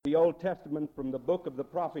Old Testament from the book of the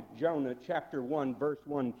prophet Jonah, chapter 1, verse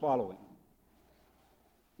 1 following.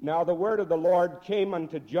 Now the word of the Lord came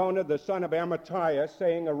unto Jonah the son of Amittai,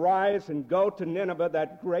 saying, Arise and go to Nineveh,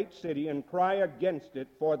 that great city, and cry against it,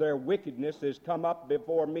 for their wickedness is come up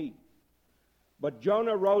before me. But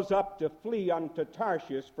Jonah rose up to flee unto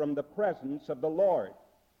Tarshish from the presence of the Lord.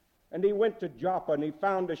 And he went to Joppa, and he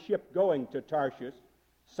found a ship going to Tarshish.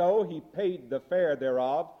 So he paid the fare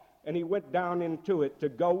thereof, and he went down into it to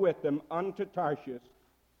go with them unto Tarshish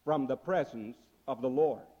from the presence of the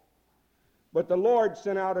Lord. But the Lord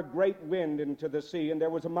sent out a great wind into the sea, and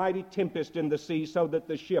there was a mighty tempest in the sea, so that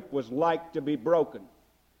the ship was like to be broken.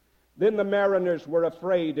 Then the mariners were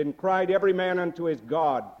afraid, and cried every man unto his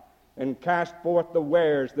God, and cast forth the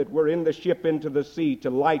wares that were in the ship into the sea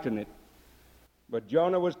to lighten it. But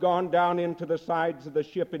Jonah was gone down into the sides of the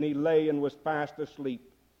ship, and he lay and was fast asleep.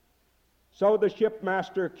 So the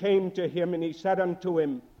shipmaster came to him, and he said unto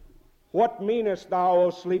him, What meanest thou, O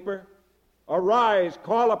sleeper? Arise,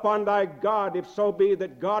 call upon thy God, if so be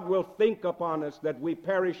that God will think upon us, that we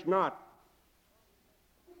perish not.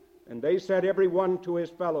 And they said every one to his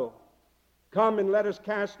fellow, Come and let us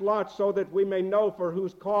cast lots, so that we may know for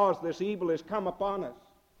whose cause this evil is come upon us.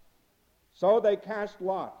 So they cast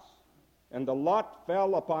lots, and the lot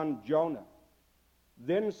fell upon Jonah.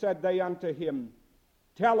 Then said they unto him,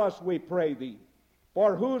 Tell us, we pray thee,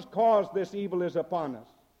 for whose cause this evil is upon us?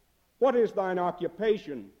 What is thine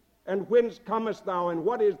occupation? And whence comest thou, and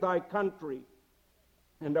what is thy country?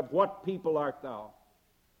 And of what people art thou?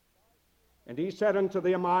 And he said unto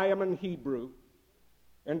them, I am an Hebrew,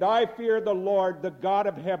 and I fear the Lord, the God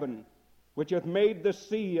of heaven, which hath made the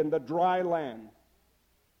sea and the dry land.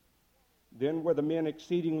 Then were the men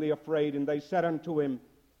exceedingly afraid, and they said unto him,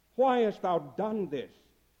 Why hast thou done this?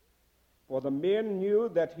 For the men knew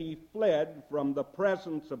that he fled from the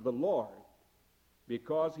presence of the Lord,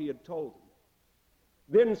 because he had told them.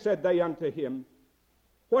 Then said they unto him,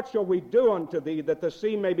 What shall we do unto thee, that the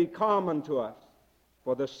sea may be calm unto us?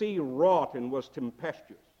 For the sea wrought and was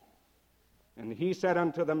tempestuous. And he said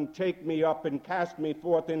unto them, Take me up and cast me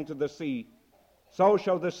forth into the sea, so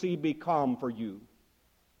shall the sea be calm for you.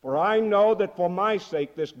 For I know that for my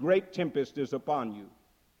sake this great tempest is upon you.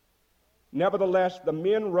 Nevertheless, the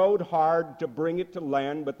men rowed hard to bring it to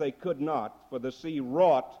land, but they could not, for the sea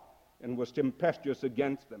wrought and was tempestuous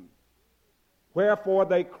against them. Wherefore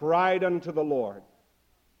they cried unto the Lord,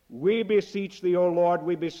 We beseech thee, O Lord,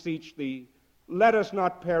 we beseech thee, let us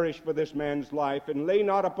not perish for this man's life, and lay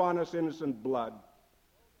not upon us innocent blood.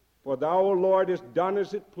 For thou, O Lord, hast done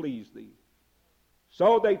as it pleased thee.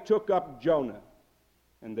 So they took up Jonah,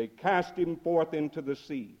 and they cast him forth into the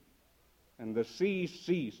sea, and the sea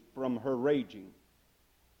ceased from her raging.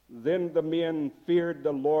 Then the men feared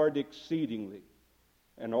the Lord exceedingly,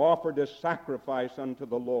 and offered a sacrifice unto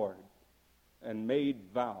the Lord, and made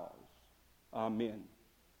vows. Amen.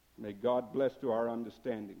 May God bless to our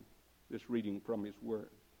understanding this reading from his word.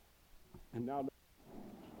 And now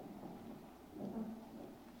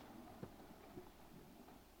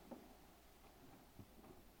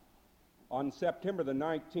on September the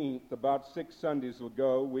 19th, about 6 Sundays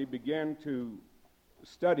ago, we began to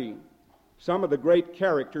study some of the great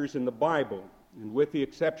characters in the Bible. And with the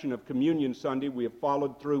exception of Communion Sunday, we have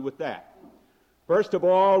followed through with that. First of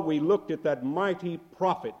all, we looked at that mighty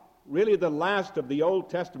prophet, really the last of the Old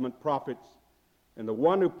Testament prophets, and the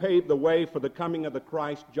one who paved the way for the coming of the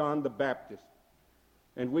Christ, John the Baptist.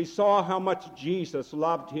 And we saw how much Jesus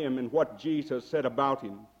loved him and what Jesus said about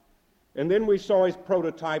him. And then we saw his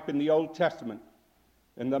prototype in the Old Testament,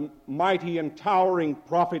 and the mighty and towering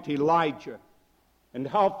prophet Elijah, and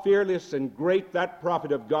how fearless and great that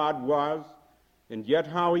prophet of God was, and yet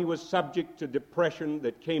how he was subject to depression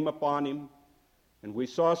that came upon him. And we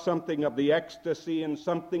saw something of the ecstasy and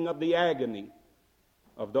something of the agony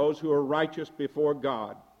of those who are righteous before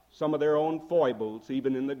God, some of their own foibles,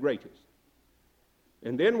 even in the greatest.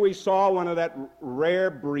 And then we saw one of that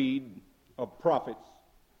rare breed of prophets,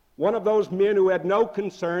 one of those men who had no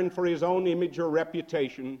concern for his own image or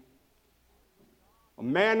reputation, a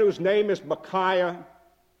man whose name is Micaiah,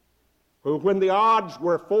 who, when the odds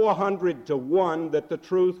were 400 to 1 that the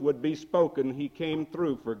truth would be spoken, he came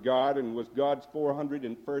through for God and was God's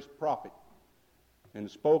 401st prophet,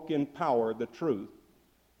 and spoke in power the truth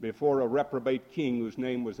before a reprobate king whose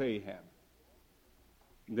name was Ahab.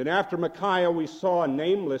 And then after Micaiah, we saw a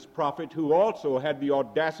nameless prophet who also had the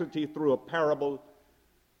audacity through a parable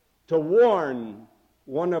to warn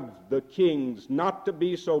one of the kings not to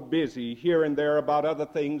be so busy here and there about other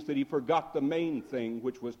things that he forgot the main thing,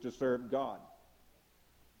 which was to serve God.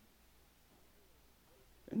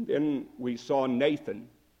 And then we saw Nathan,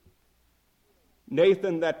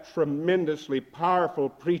 Nathan, that tremendously powerful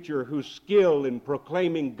preacher whose skill in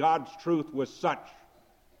proclaiming God's truth was such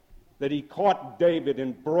that he caught David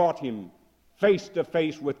and brought him face to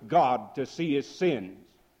face with God to see his sins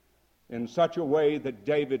in such a way that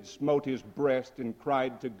David smote his breast and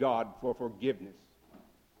cried to God for forgiveness.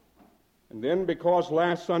 And then, because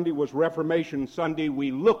last Sunday was Reformation Sunday,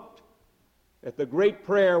 we looked at the great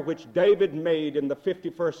prayer which David made in the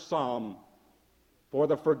 51st Psalm for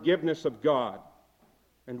the forgiveness of God.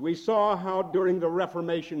 And we saw how during the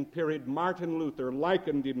Reformation period Martin Luther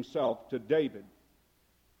likened himself to David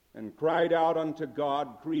and cried out unto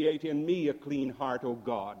God, "Create in me a clean heart, O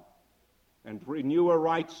God, and renew a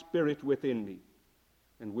right spirit within me."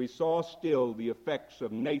 And we saw still the effects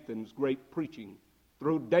of Nathan's great preaching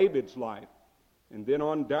through David's life, and then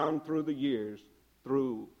on down through the years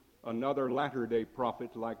through another latter-day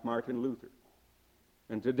prophet like Martin Luther.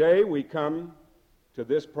 And today we come to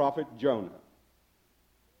this prophet Jonah.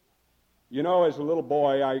 You know, as a little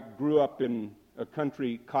boy, I grew up in a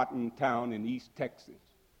country cotton town in East Texas,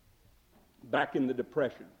 back in the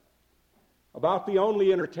Depression. About the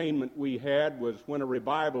only entertainment we had was when a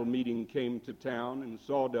revival meeting came to town and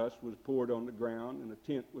sawdust was poured on the ground and a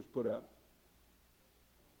tent was put up.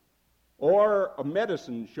 Or a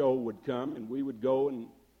medicine show would come and we would go and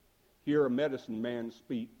hear a medicine man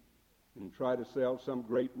speak and try to sell some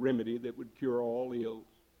great remedy that would cure all ills.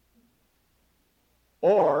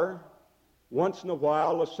 Or once in a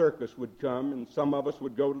while, a circus would come, and some of us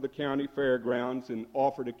would go to the county fairgrounds and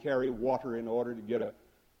offer to carry water in order to get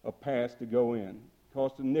a pass to go in. It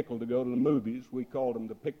cost a nickel to go to the movies. We called them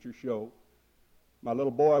the picture show. My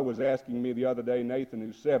little boy was asking me the other day, Nathan,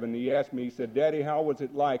 who's 7, he asked me, he said, "Daddy, how was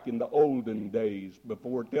it like in the olden days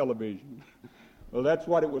before television?" Well, that's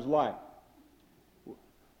what it was like.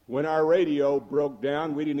 When our radio broke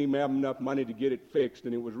down, we didn't even have enough money to get it fixed,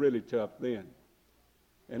 and it was really tough then.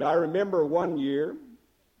 And I remember one year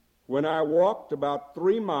when I walked about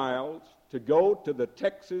 3 miles to go to the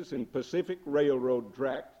Texas and Pacific Railroad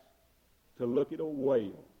tracks to look at a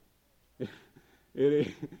whale.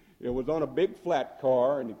 It was on a big flat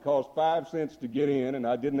car, and it cost 5 cents to get in, and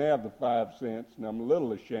I didn't have the 5 cents, and I'm a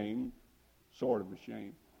little ashamed, sort of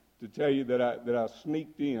ashamed, to tell you that I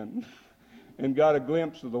sneaked in and got a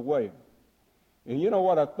glimpse of the whale. And you know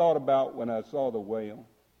what I thought about when I saw the whale?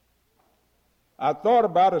 I thought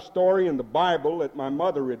about a story in the Bible that my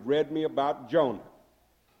mother had read me about Jonah.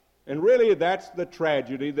 And really, that's the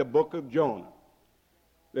tragedy, the book of Jonah.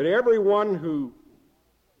 That everyone who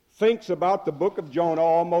thinks about the book of Jonah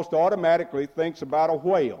almost automatically thinks about a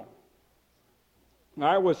whale.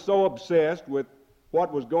 I was so obsessed with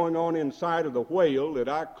what was going on inside of the whale that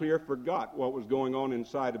I clear forgot what was going on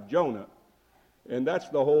inside of Jonah. And that's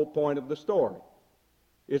the whole point of the story.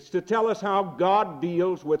 It's to tell us how God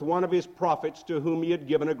deals with one of his prophets to whom he had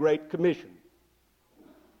given a great commission,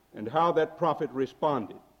 and how that prophet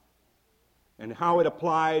responded, and how it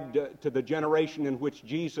applied to the generation in which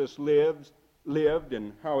Jesus lived,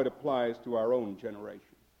 and how it applies to our own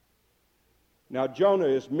generation. Now, Jonah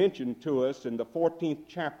is mentioned to us in the 14th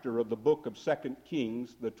chapter of the book of 2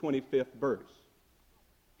 Kings, the 25th verse.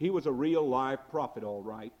 He was a real live prophet, all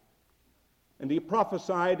right, and he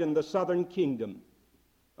prophesied in the southern kingdom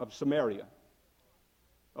of Samaria.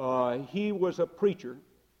 He was a preacher.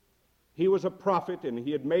 He was a prophet, and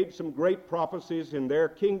he had made some great prophecies in their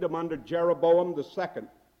kingdom under Jeroboam II,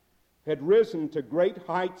 had risen to great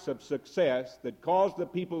heights of success that caused the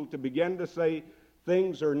people to begin to say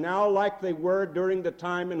things are now like they were during the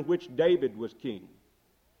time in which David was king.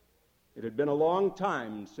 It had been a long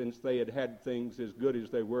time since they had had things as good as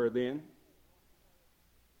they were then.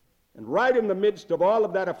 And right in the midst of all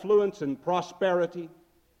of that affluence and prosperity,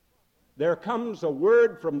 there comes a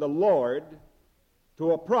word from the Lord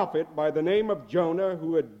to a prophet by the name of Jonah,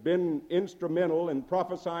 who had been instrumental in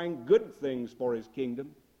prophesying good things for his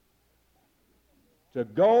kingdom, to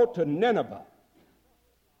go to Nineveh,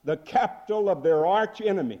 the capital of their arch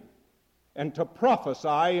enemy, and to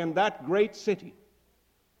prophesy in that great city.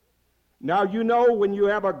 Now, you know, when you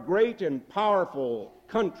have a great and powerful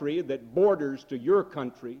country that borders to your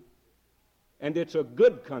country, and it's a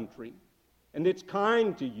good country, and it's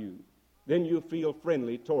kind to you, then you feel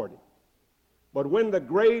friendly toward it. But when the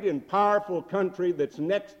great and powerful country that's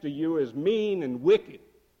next to you is mean and wicked,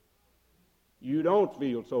 you don't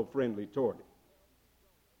feel so friendly toward it.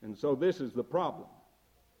 And so this is the problem.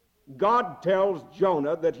 God tells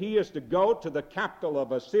Jonah that he is to go to the capital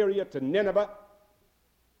of Assyria, to Nineveh,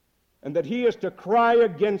 and that he is to cry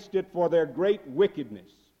against it for their great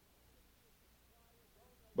wickedness.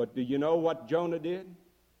 But do you know what Jonah did?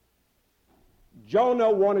 Jonah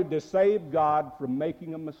wanted to save God from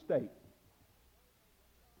making a mistake.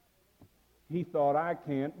 He thought, I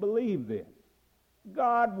can't believe this.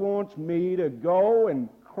 God wants me to go and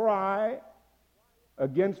cry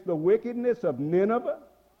against the wickedness of Nineveh?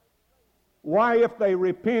 Why, if they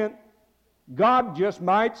repent, God just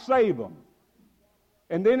might save them.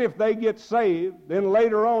 And then if they get saved, then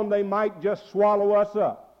later on they might just swallow us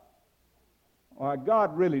up. Why,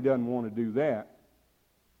 God really doesn't want to do that.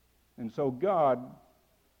 And so God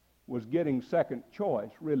was getting second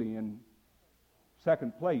choice, really, in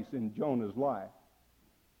second place in Jonah's life.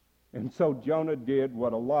 And so Jonah did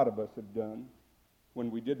what a lot of us have done when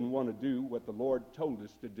we didn't want to do what the Lord told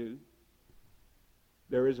us to do.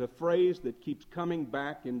 There is a phrase that keeps coming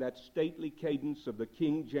back in that stately cadence of the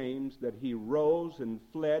King James, that he rose and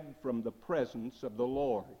fled from the presence of the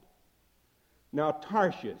Lord. Now,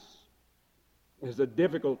 Tarshish is a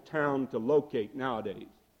difficult town to locate nowadays.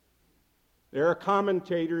 There are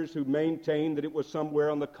commentators who maintain that it was somewhere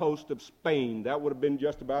on the coast of Spain. That would have been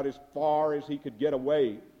just about as far as he could get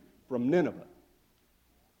away from Nineveh.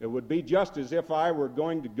 It would be just as if I were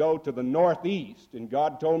going to go to the northeast, and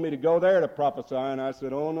God told me to go there to prophesy, and I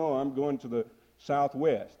said, oh no, I'm going to the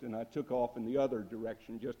southwest. And I took off in the other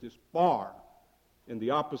direction, just as far in the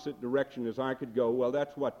opposite direction as I could go. Well,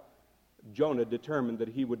 that's what Jonah determined that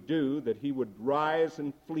he would do, that he would rise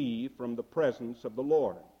and flee from the presence of the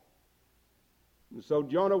Lord. And so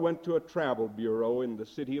Jonah went to a travel bureau in the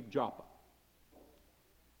city of Joppa.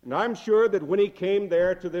 And I'm sure that when he came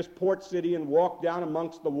there to this port city and walked down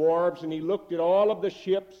amongst the wharves and he looked at all of the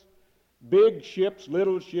ships, big ships,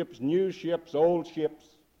 little ships, new ships, old ships,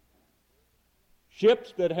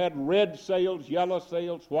 ships that had red sails, yellow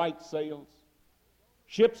sails, white sails,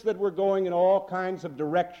 ships that were going in all kinds of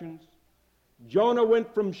directions, Jonah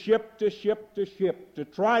went from ship to ship to ship to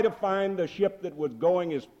try to find the ship that was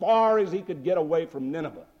going as far as he could get away from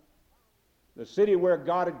Nineveh, the city where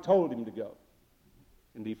God had told him to go.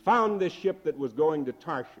 And he found this ship that was going to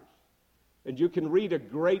Tarshish. And you can read a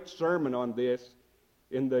great sermon on this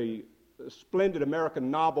in the splendid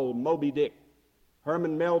American novel Moby Dick.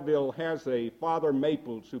 Herman Melville has a Father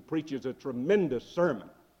Maples who preaches a tremendous sermon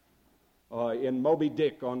in Moby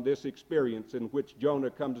Dick on this experience in which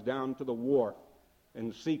Jonah comes down to the wharf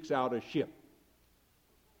and seeks out a ship.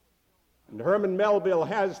 And Herman Melville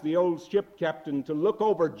has the old ship captain to look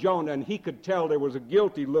over Jonah, and he could tell there was a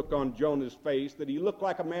guilty look on Jonah's face, that he looked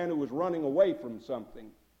like a man who was running away from something.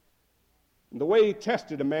 And the way he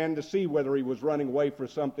tested a man to see whether he was running away from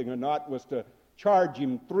something or not was to charge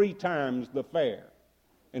him 3 times the fare.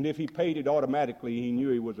 And if he paid it automatically, he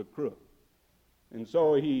knew he was a crook. And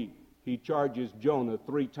so he charges Jonah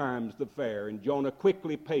 3 times the fare, and Jonah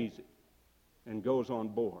quickly pays it and goes on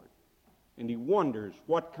board. And he wonders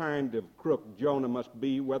what kind of crook Jonah must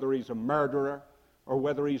be, whether he's a murderer or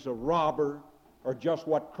whether he's a robber or just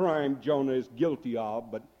what crime Jonah is guilty of.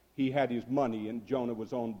 But he had his money and Jonah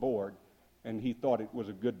was on board, and he thought it was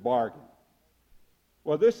a good bargain.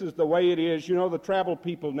 Well, this is the way it is. You know, the travel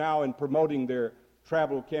people now, in promoting their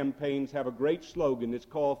travel campaigns, have a great slogan. It's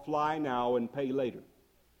called Fly Now and Pay Later.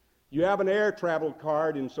 You have an air travel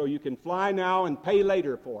card, and so you can fly now and pay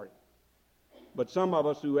later for it. But some of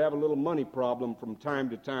us who have a little money problem from time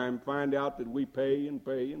to time find out that we pay and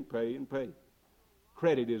pay and pay and pay.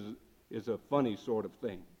 Credit is a funny sort of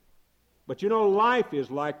thing. But you know, life is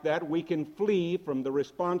like that. We can flee from the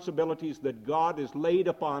responsibilities that God has laid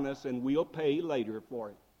upon us, and we'll pay later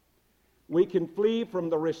for it. We can flee from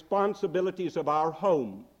the responsibilities of our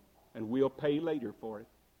home, and we'll pay later for it.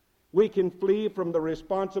 We can flee from the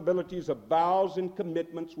responsibilities of vows and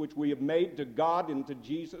commitments which we have made to God and to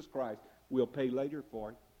Jesus Christ. We'll pay later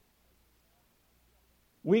for it.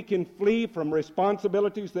 We can flee from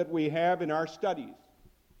responsibilities that we have in our studies.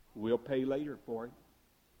 We'll pay later for it.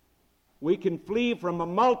 We can flee from a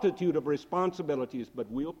multitude of responsibilities, but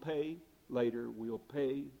we'll pay later. We'll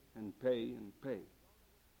pay and pay and pay.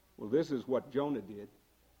 Well, this is what Jonah did.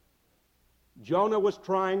 Jonah was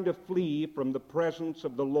trying to flee from the presence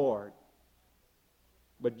of the Lord.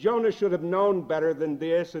 But Jonah should have known better than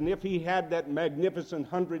this, and if he had that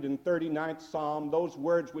magnificent 139th Psalm, those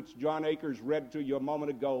words which John Akers read to you a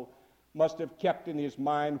moment ago must have kept in his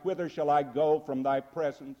mind, whither shall I go from thy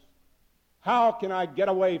presence? How can I get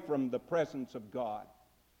away from the presence of God?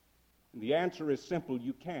 And the answer is simple: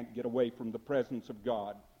 you can't get away from the presence of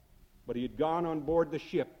God. But he had gone on board the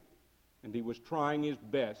ship, and he was trying his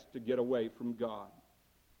best to get away from God.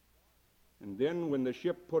 And then when the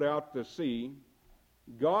ship put out to sea,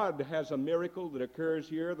 God has a miracle that occurs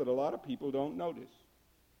here that a lot of people don't notice.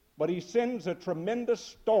 But he sends a tremendous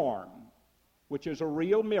storm, which is a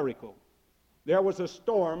real miracle. There was a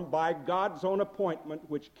storm by God's own appointment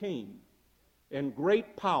which came in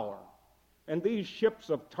great power. And these ships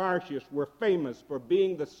of Tarshish were famous for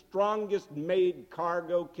being the strongest made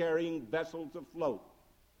cargo-carrying vessels afloat.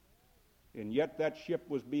 And yet that ship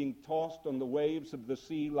was being tossed on the waves of the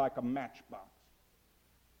sea like a matchbox.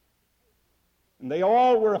 And they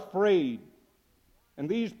all were afraid. And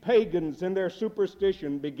these pagans, in their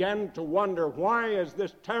superstition, began to wonder, why has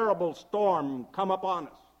this terrible storm come upon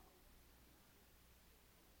us?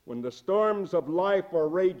 When the storms of life are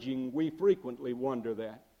raging, we frequently wonder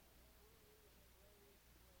that.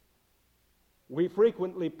 We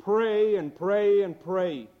frequently pray and pray and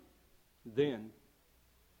pray. Then,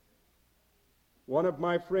 one of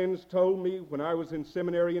my friends told me when I was in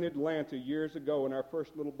seminary in Atlanta years ago and our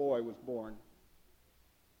first little boy was born,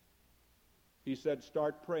 he said,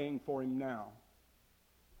 start praying for him now.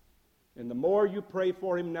 And the more you pray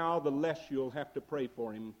for him now, the less you'll have to pray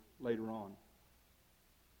for him later on.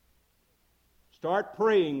 Start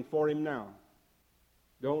praying for him now.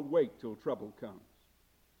 Don't wait till trouble comes.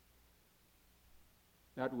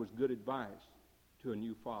 That was good advice to a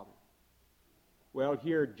new father. Well,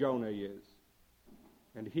 here Jonah is.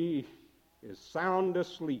 And he is sound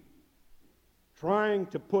asleep, trying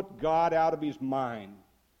to put God out of his mind.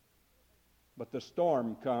 But the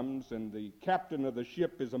storm comes, and the captain of the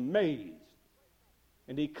ship is amazed.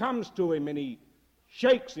 And he comes to him, and he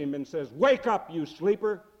shakes him and says, wake up, you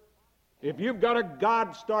sleeper. If you've got a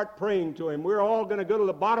God, start praying to him. We're all going to go to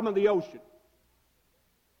the bottom of the ocean.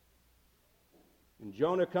 And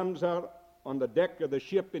Jonah comes out on the deck of the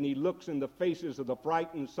ship, and he looks in the faces of the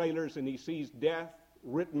frightened sailors, and he sees death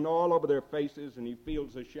written all over their faces, and he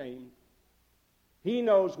feels ashamed. He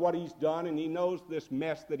knows what he's done, and he knows this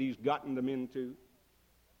mess that he's gotten them into.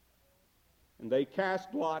 And they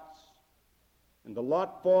cast lots, and the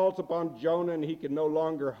lot falls upon Jonah, and he can no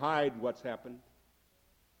longer hide what's happened.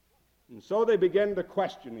 And so they begin to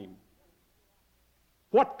question him.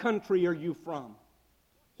 What country are you from?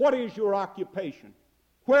 What is your occupation?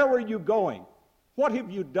 Where were you going? What have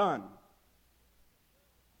you done?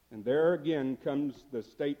 And there again comes the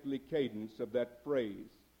stately cadence of that phrase.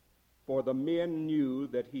 For the men knew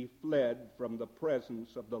that he fled from the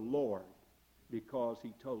presence of the Lord because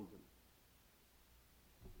he told them.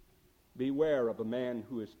 Beware of a man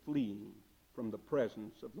who is fleeing from the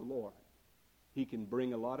presence of the Lord. He can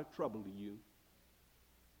bring a lot of trouble to you.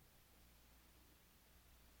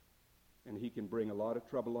 And he can bring a lot of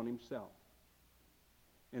trouble on himself.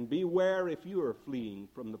 And beware if you are fleeing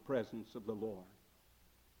from the presence of the Lord.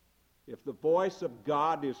 If the voice of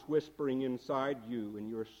God is whispering inside you and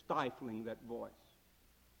you're stifling that voice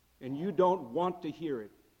and you don't want to hear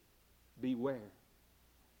it, beware.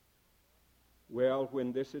 Well,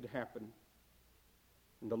 when this had happened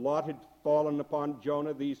and the lot had fallen upon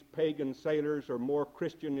Jonah, these pagan sailors are more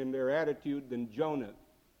Christian in their attitude than Jonah.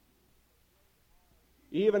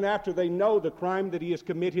 Even after they know the crime that he has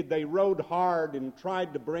committed, they rowed hard and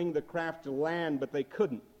tried to bring the craft to land, but they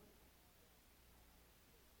couldn't.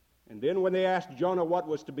 And then when they asked Jonah what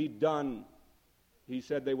was to be done, he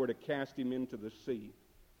said they were to cast him into the sea.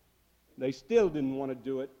 They still didn't want to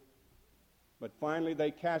do it, but finally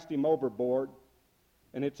they cast him overboard.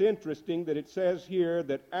 And it's interesting that it says here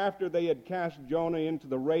that after they had cast Jonah into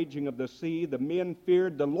the raging of the sea, the men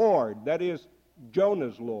feared the Lord, that is,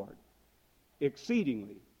 Jonah's Lord,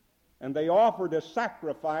 exceedingly. And they offered a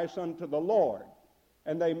sacrifice unto the Lord,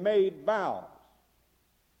 and they made vows.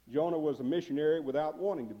 Jonah was a missionary without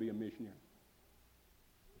wanting to be a missionary.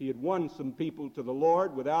 He had won some people to the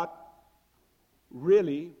Lord without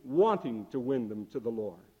really wanting to win them to the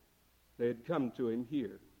Lord. They had come to him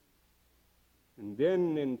here. And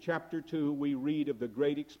then in chapter 2, we read of the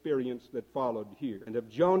great experience that followed here, and of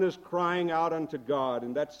Jonah's crying out unto God.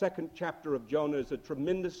 And that second chapter of Jonah is a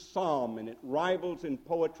tremendous psalm, and it rivals in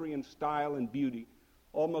poetry and style and beauty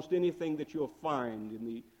almost anything that you'll find in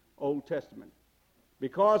the Old Testament,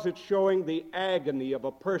 because it's showing the agony of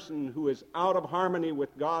a person who is out of harmony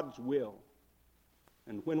with God's will.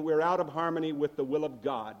 And when we're out of harmony with the will of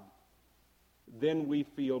God, then we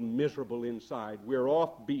feel miserable inside. We're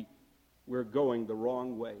offbeat. We're going the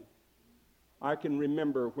wrong way. I can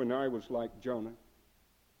remember when I was like Jonah.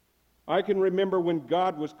 I can remember when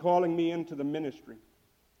God was calling me into the ministry.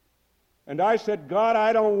 And I said, God,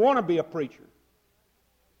 I don't want to be a preacher.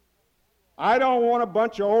 I don't want a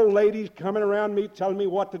bunch of old ladies coming around me telling me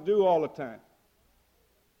what to do all the time.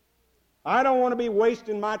 I don't want to be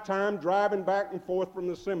wasting my time driving back and forth from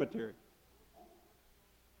the cemetery.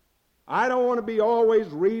 I don't want to be always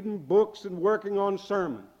reading books and working on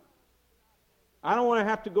sermons. I don't want to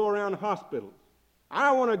have to go around hospitals.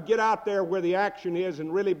 I want to get out there where the action is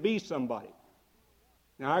and really be somebody.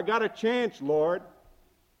 Now, I got a chance, Lord.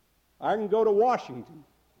 I can go to Washington.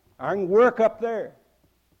 I can work up there.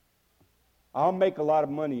 I'll make a lot of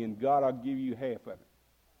money, and God, I'll give you half of it.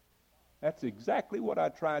 That's exactly what I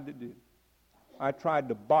tried to do. I tried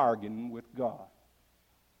to bargain with God.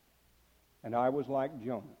 And I was like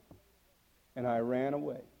Jonah. And I ran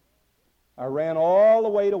away. I ran all the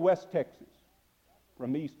way to West Texas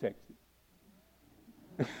from East Texas.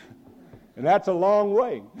 And that's a long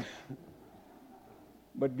way.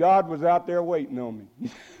 But God was out there waiting on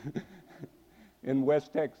me in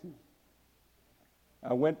West Texas.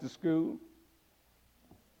 I went to school.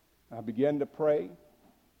 I began to pray.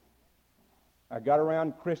 I got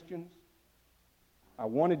around Christians. I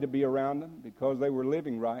wanted to be around them because they were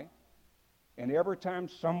living right. And every time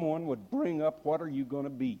someone would bring up, what are you going to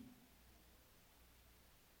be?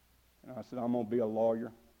 And I said, I'm going to be a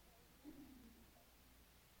lawyer.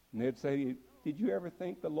 And they'd say, did you ever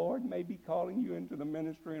think the Lord may be calling you into the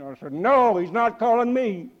ministry? And I said, no, He's not calling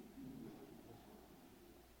me.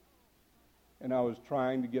 And I was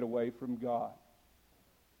trying to get away from God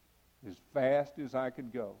as fast as I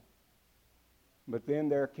could go. But then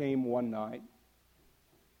there came one night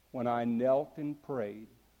when I knelt and prayed.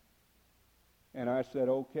 And I said,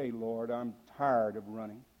 okay, Lord, I'm tired of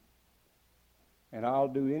running. And I'll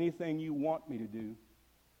do anything you want me to do.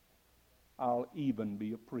 I'll even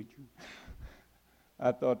be a preacher.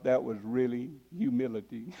 I thought that was really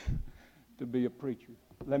humility to be a preacher.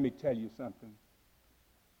 Let me tell you something.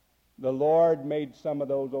 The Lord made some of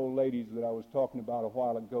those old ladies that I was talking about a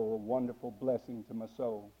while ago a wonderful blessing to my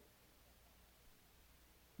soul.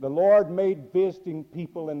 The Lord made visiting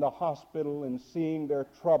people in the hospital and seeing their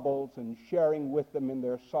troubles and sharing with them in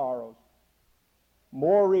their sorrows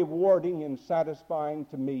more rewarding and satisfying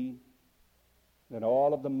to me than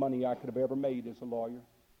all of the money I could have ever made as a lawyer.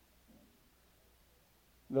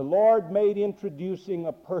 The Lord made introducing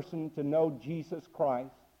a person to know Jesus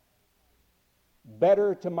Christ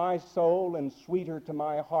better to my soul and sweeter to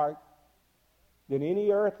my heart than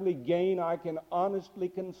any earthly gain I can honestly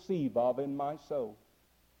conceive of in my soul.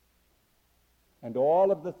 And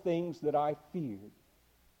all of the things that I feared,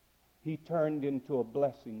 He turned into a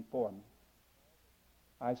blessing for me.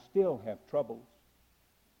 I still have troubles,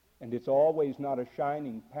 and it's always not a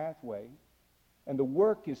shining pathway, and the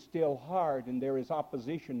work is still hard, and there is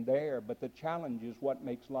opposition there, but the challenge is what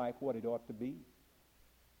makes life what it ought to be.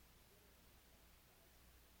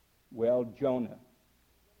 Well, Jonah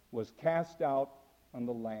was cast out on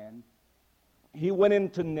the land. He went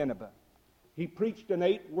into Nineveh. He preached an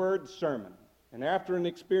 8-word sermon. And after an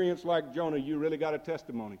experience like Jonah, you really got a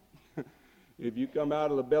testimony. If you come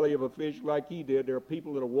out of the belly of a fish like he did, there are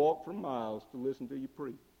people that will walk for miles to listen to you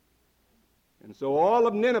preach. And so all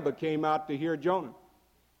of Nineveh came out to hear Jonah.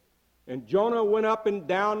 And Jonah went up and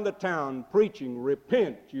down the town preaching,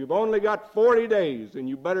 repent. You've only got 40 days, and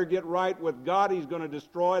you better get right with God. He's going to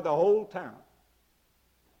destroy the whole town.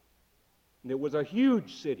 And it was a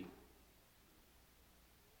huge city,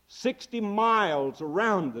 60 miles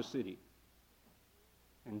around the city.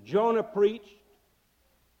 And Jonah preached,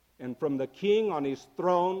 and from the king on his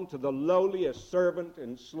throne to the lowliest servant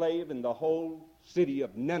and slave in the whole city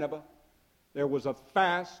of Nineveh, there was a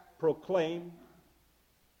fast proclaimed,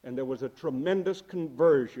 and there was a tremendous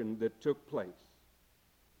conversion that took place.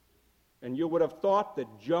 And you would have thought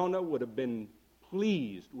that Jonah would have been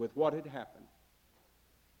pleased with what had happened.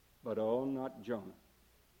 But oh, not Jonah.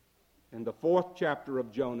 In the 4th chapter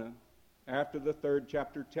of Jonah, after the 3rd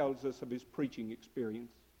chapter tells us of his preaching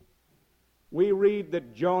experience, we read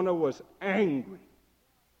that Jonah was angry.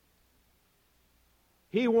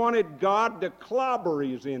 He wanted God to clobber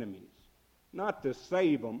his enemies, not to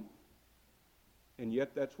save them. And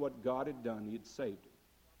yet that's what God had done. He had saved him.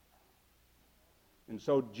 And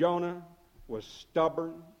so Jonah was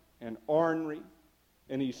stubborn and ornery,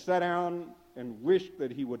 and he sat down and wished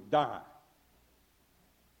that he would die.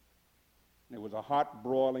 And it was a hot,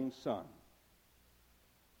 broiling sun.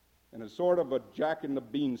 And a sort of a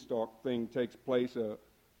jack-in-the-beanstalk thing takes place.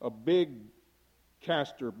 A big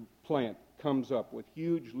castor plant comes up with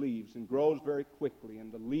huge leaves and grows very quickly,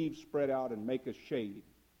 and the leaves spread out and make a shade.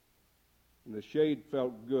 And the shade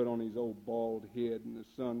felt good on his old bald head, and the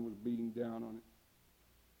sun was beating down on it.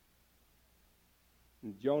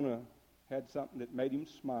 And Jonah had something that made him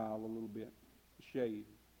smile a little bit, the shade.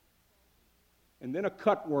 And then a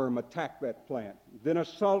cutworm attacked that plant. Then a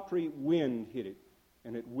sultry wind hit it,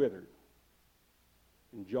 and it withered.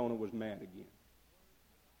 And Jonah was mad again.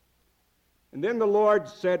 And then the Lord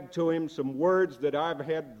said to him some words that I've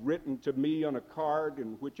had written to me on a card,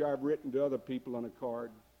 and which I've written to other people on a card.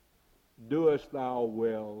 Doest thou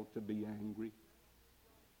well to be angry?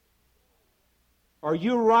 Are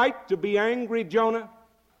you right to be angry, Jonah?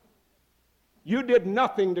 You did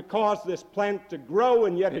nothing to cause this plant to grow,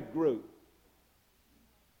 and yet it grew.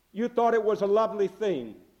 You thought it was a lovely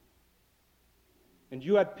thing, and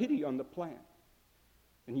you had pity on the plant,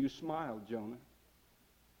 and you smiled, Jonah.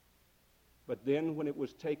 But then when it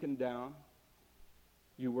was taken down,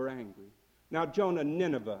 you were angry. Now, Jonah,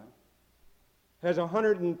 Nineveh has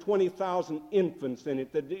 120,000 infants in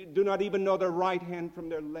it that do not even know their right hand from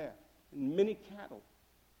their left, and many cattle.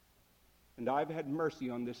 And I've had mercy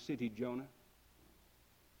on this city, Jonah,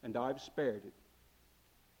 and I've spared it,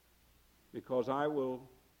 because I will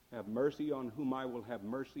have mercy on whom I will have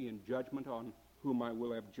mercy, and judgment on whom I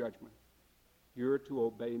will have judgment. You're to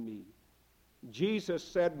obey me. Jesus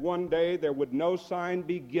said one day there would no sign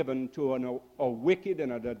be given to a wicked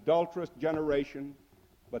and an adulterous generation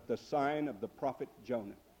but the sign of the prophet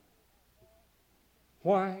Jonah.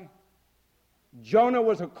 Why? Jonah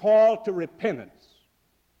was a call to repentance,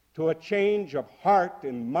 to a change of heart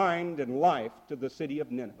and mind and life to the city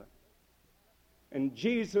of Nineveh. And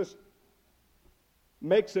Jesus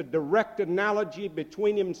makes a direct analogy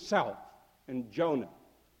between himself and Jonah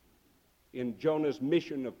in Jonah's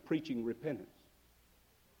mission of preaching repentance.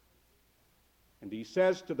 And he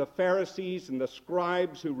says to the Pharisees and the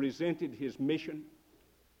scribes who resented his mission,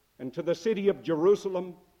 and to the city of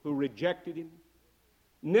Jerusalem who rejected him,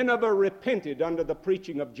 Nineveh repented under the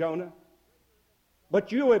preaching of Jonah,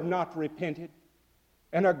 but you have not repented,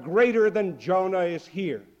 and a greater than Jonah is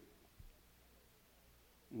here.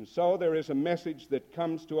 And so there is a message that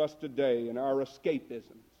comes to us today in our escapisms.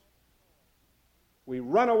 We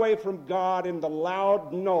run away from God in the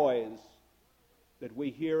loud noise that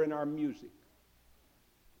we hear in our music.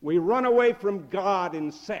 We run away from God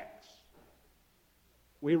in sex.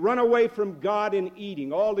 We run away from God in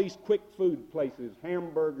eating. All these quick food places,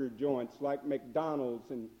 hamburger joints like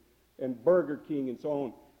McDonald's and Burger King and so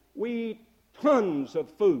on. We eat tons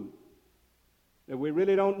of food that we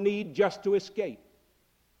really don't need just to escape.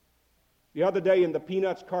 The other day in the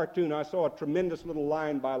Peanuts cartoon, I saw a tremendous little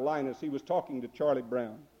line by Linus. He was talking to Charlie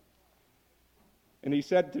Brown. And he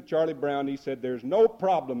said to Charlie Brown, he said, "There's no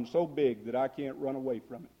problem so big that I can't run away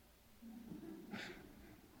from it."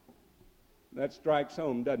 That strikes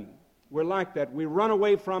home, doesn't it? We're like that. We run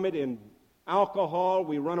away from it in alcohol.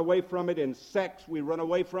 We run away from it in sex. We run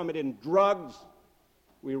away from it in drugs.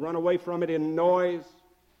 We run away from it in noise.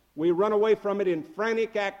 We run away from it in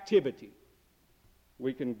frantic activity.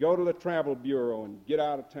 We can go to the travel bureau and get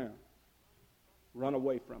out of town. Run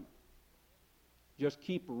away from it. Just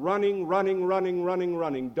keep running.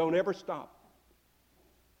 Don't ever stop.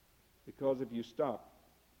 Because if you stop,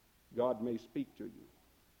 God may speak to you.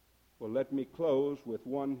 Well, let me close with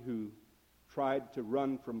one who tried to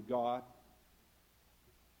run from God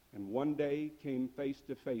and one day came face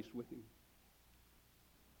to face with him.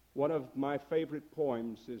 One of my favorite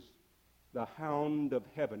poems is The Hound of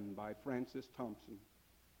Heaven by Francis Thompson.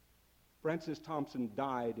 Francis Thompson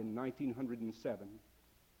died in 1907.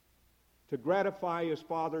 To gratify his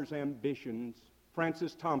father's ambitions,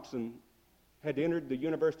 Francis Thompson had entered the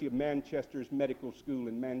University of Manchester's medical school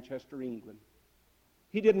in Manchester, England.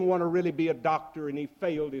 He didn't want to really be a doctor, and he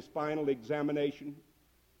failed his final examination.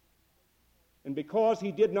 And because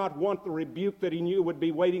he did not want the rebuke that he knew would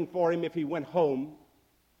be waiting for him if he went home,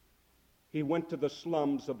 he went to the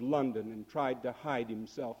slums of London and tried to hide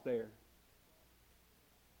himself there.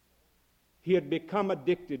 He had become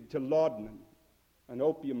addicted to laudanum, an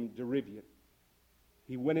opium derivative.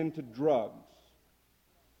 He went into drugs.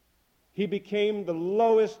 He became the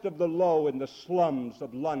lowest of the low in the slums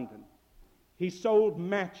of London. He sold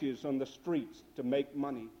matches on the streets to make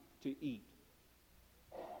money to eat.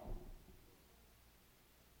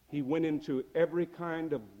 He went into every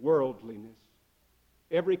kind of worldliness,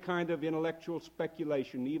 every kind of intellectual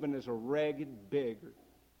speculation, even as a ragged beggar.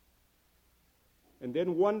 And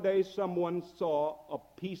then one day someone saw a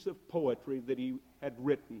piece of poetry that he had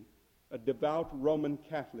written, a devout Roman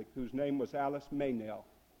Catholic whose name was Alice Meynell,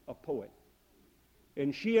 a poet.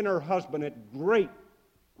 And she and her husband had great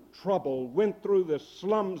trouble, went through the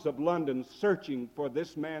slums of London searching for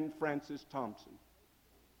this man, Francis Thompson.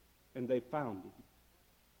 And they found him.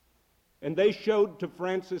 And they showed to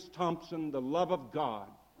Francis Thompson the love of God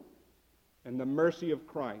and the mercy of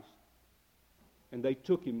Christ. And they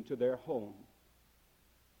took him to their home.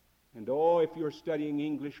 And oh, if you're studying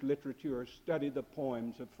English literature, study the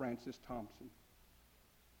poems of Francis Thompson.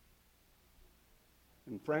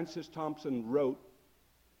 And Francis Thompson wrote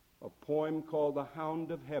a poem called The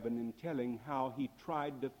Hound of Heaven, in telling how he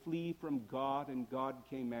tried to flee from God and God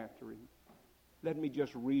came after him. Let me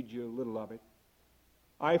just read you a little of it.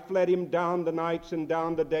 I fled him down the nights and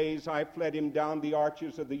down the days. I fled him down the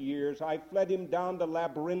arches of the years. I fled him down the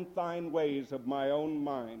labyrinthine ways of my own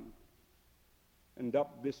mind. And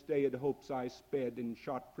up vistayed hopes I sped and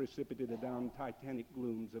shot precipitate adown titanic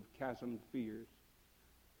glooms of chasmed fears,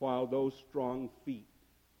 while those strong feet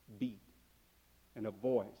beat and a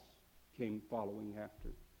voice came following after.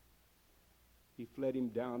 He fled him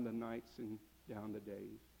down the nights and down the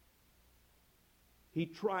days. He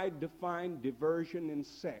tried to find diversion in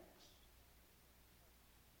sex.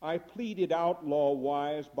 I pleaded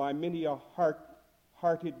outlaw-wise by many a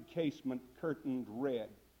hearted casement curtained red.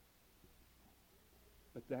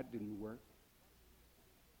 But that didn't work.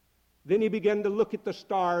 Then he began to look at the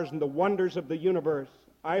stars and the wonders of the universe.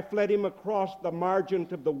 I fled him across the margin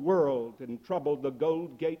of the world and troubled the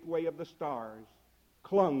gold gateway of the stars,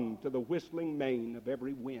 clung to the whistling mane of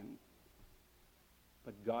every wind.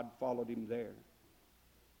 But God followed him there.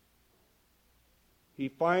 He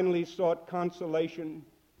finally sought consolation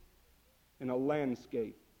in a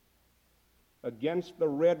landscape. Against the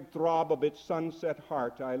red throb of its sunset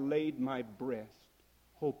heart, I laid my breast,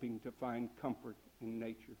 hoping to find comfort in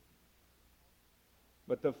nature.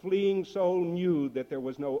 But the fleeing soul knew that there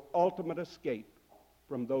was no ultimate escape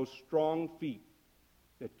from those strong feet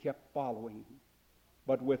that kept following him.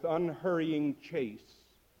 But with unhurrying chase,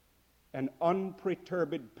 an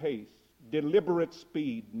unperturbed pace, deliberate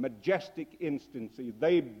speed, majestic instancy,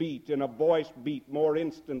 they beat in a voice beat more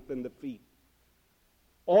instant than the feet.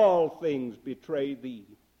 All things betray thee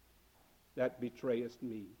that betrayest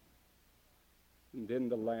me. And then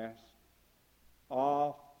the last,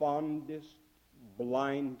 ah, fondest,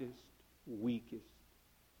 blindest, weakest,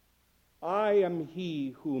 I am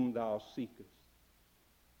he whom thou seekest.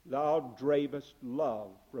 Thou dravest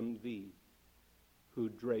love from thee, who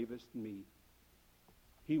dravest me.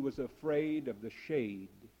 He was afraid of the shade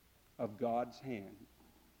of God's hand.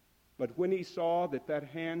 But when he saw that that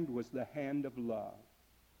hand was the hand of love,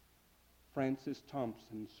 Francis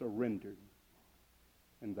Thompson surrendered,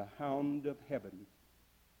 and the hound of heaven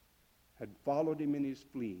had followed him in his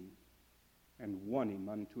fleeing and won him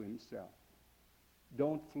unto himself.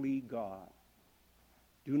 Don't flee God.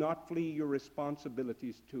 Do not flee your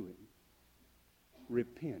responsibilities to him.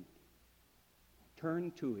 Repent.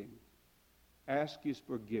 Turn to him. Ask his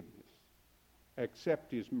forgiveness.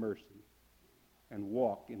 Accept his mercy. And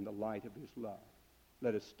walk in the light of his love.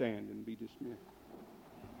 Let us stand and be dismissed.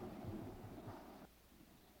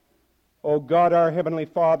 O God, our heavenly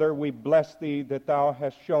Father, we bless thee that thou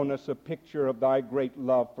hast shown us a picture of thy great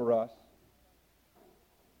love for us.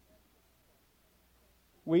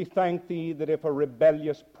 We thank thee that if a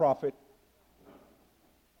rebellious prophet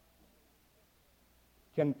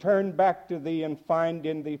can turn back to thee and find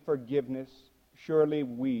in thee forgiveness, surely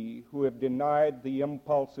we, who have denied the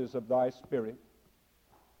impulses of thy Spirit,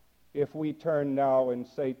 if we turn now and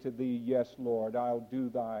say to thee, yes, Lord, I'll do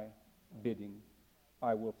thy bidding,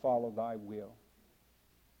 I will follow thy will,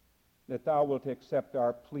 that thou wilt accept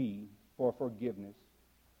our plea for forgiveness,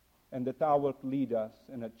 and that thou wilt lead us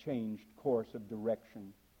in a changed course of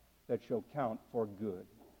direction that shall count for good.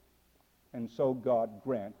 And so, God,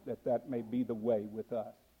 grant that that may be the way with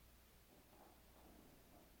us.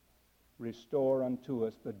 Restore unto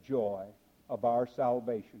us the joy of our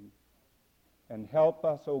salvation, and help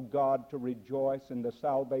us, O God, to rejoice in the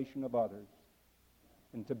salvation of others,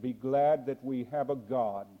 and to be glad that we have a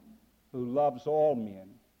God who loves all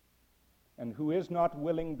men, and who is not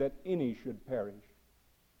willing that any should perish,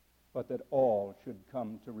 but that all should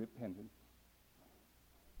come to repentance.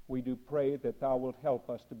 We do pray that thou wilt help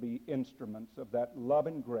us to be instruments of that love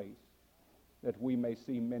and grace, that we may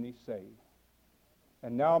see many saved.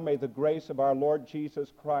 And now may the grace of our Lord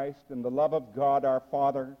Jesus Christ and the love of God our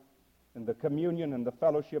Father and the communion and the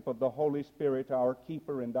fellowship of the Holy Spirit, our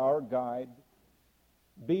keeper and our guide,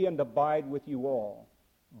 be and abide with you all,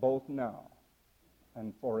 both now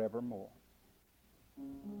and forevermore.